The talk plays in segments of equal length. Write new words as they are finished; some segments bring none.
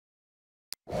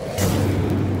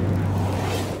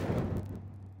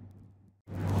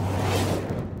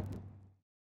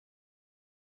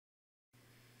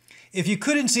If you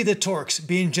couldn't see the torques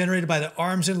being generated by the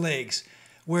arms and legs,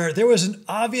 where there was an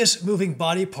obvious moving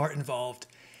body part involved,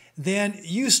 then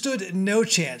you stood no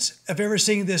chance of ever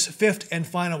seeing this fifth and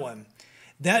final one,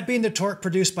 that being the torque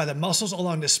produced by the muscles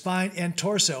along the spine and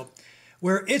torso,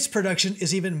 where its production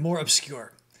is even more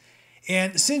obscure.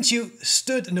 And since you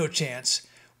stood no chance,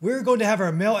 we're going to have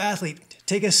our male athlete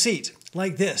take a seat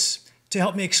like this to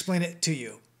help me explain it to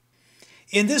you.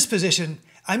 In this position,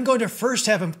 I'm going to first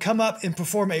have him come up and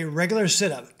perform a regular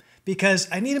sit-up because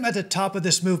I need him at the top of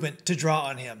this movement to draw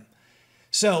on him.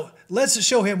 So let's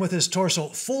show him with his torso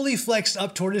fully flexed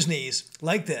up toward his knees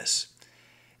like this.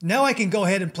 Now I can go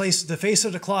ahead and place the face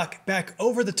of the clock back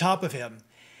over the top of him.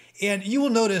 And you will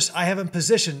notice I have him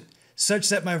positioned such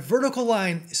that my vertical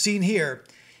line seen here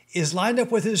is lined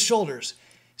up with his shoulders,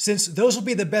 since those will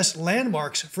be the best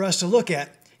landmarks for us to look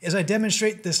at as I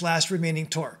demonstrate this last remaining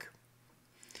torque.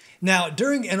 Now,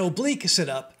 during an oblique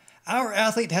sit-up, our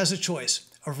athlete has a choice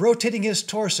of rotating his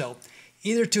torso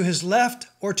either to his left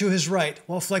or to his right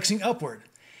while flexing upward.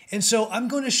 And so I'm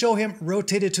going to show him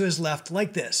rotated to his left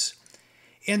like this.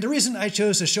 And the reason I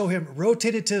chose to show him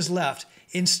rotated to his left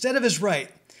instead of his right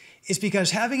is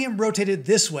because having him rotated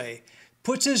this way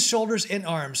puts his shoulders and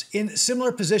arms in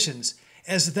similar positions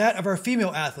as that of our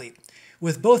female athlete,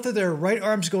 with both of their right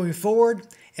arms going forward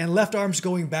and left arms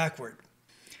going backward.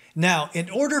 Now, in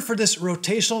order for this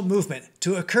rotational movement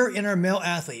to occur in our male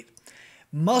athlete,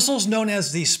 muscles known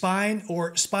as the spine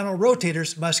or spinal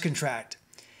rotators must contract.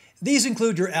 These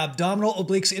include your abdominal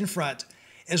obliques in front,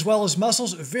 as well as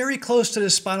muscles very close to the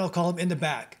spinal column in the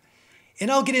back. And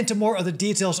I'll get into more of the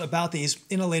details about these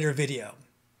in a later video.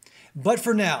 But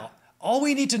for now, all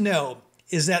we need to know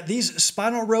is that these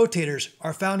spinal rotators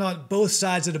are found on both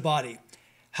sides of the body.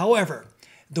 However,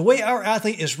 the way our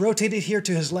athlete is rotated here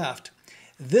to his left,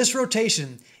 this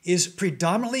rotation is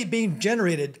predominantly being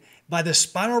generated by the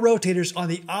spinal rotators on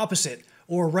the opposite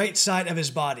or right side of his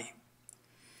body.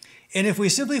 And if we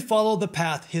simply follow the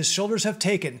path his shoulders have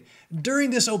taken during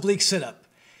this oblique sit-up,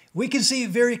 we can see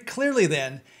very clearly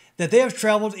then that they have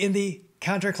traveled in the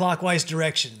counterclockwise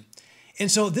direction. And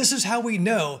so this is how we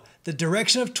know the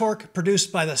direction of torque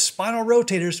produced by the spinal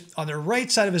rotators on the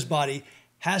right side of his body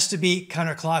has to be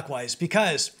counterclockwise,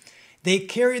 because they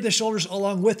carry the shoulders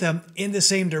along with them in the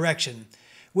same direction,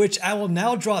 which I will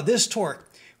now draw this torque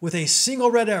with a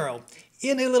single red arrow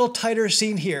in a little tighter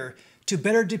scene here to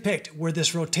better depict where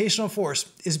this rotational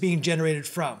force is being generated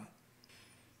from.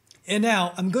 And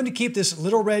now I'm going to keep this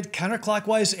little red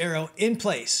counterclockwise arrow in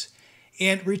place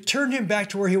and return him back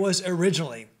to where he was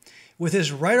originally, with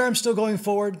his right arm still going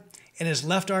forward and his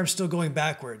left arm still going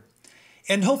backward.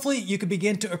 And hopefully you can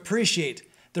begin to appreciate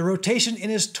the rotation in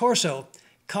his torso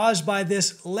caused by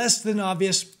this less than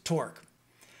obvious torque.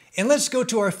 And let's go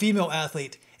to our female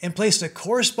athlete and place the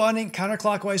corresponding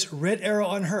counterclockwise red arrow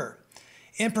on her.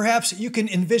 And perhaps you can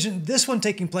envision this one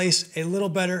taking place a little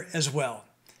better as well.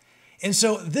 And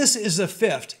so this is the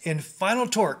fifth and final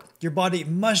torque your body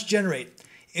must generate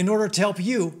in order to help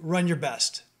you run your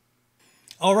best.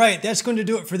 All right, that's going to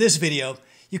do it for this video.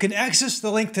 You can access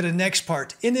the link to the next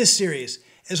part in this series,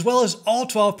 as well as all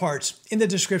 12 parts in the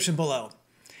description below.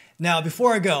 Now,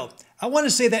 before I go, I want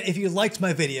to say that if you liked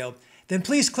my video, then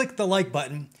please click the like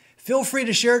button. Feel free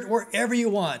to share it wherever you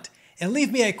want, and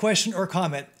leave me a question or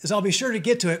comment, as I'll be sure to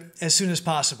get to it as soon as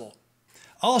possible.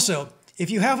 Also, if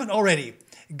you haven't already,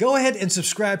 go ahead and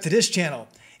subscribe to this channel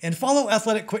and follow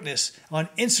Athletic Quickness on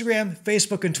Instagram,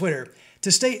 Facebook, and Twitter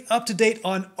to stay up to date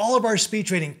on all of our speed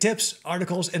training tips,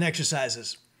 articles, and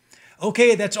exercises.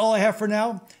 Okay, that's all I have for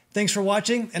now. Thanks for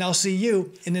watching, and I'll see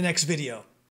you in the next video.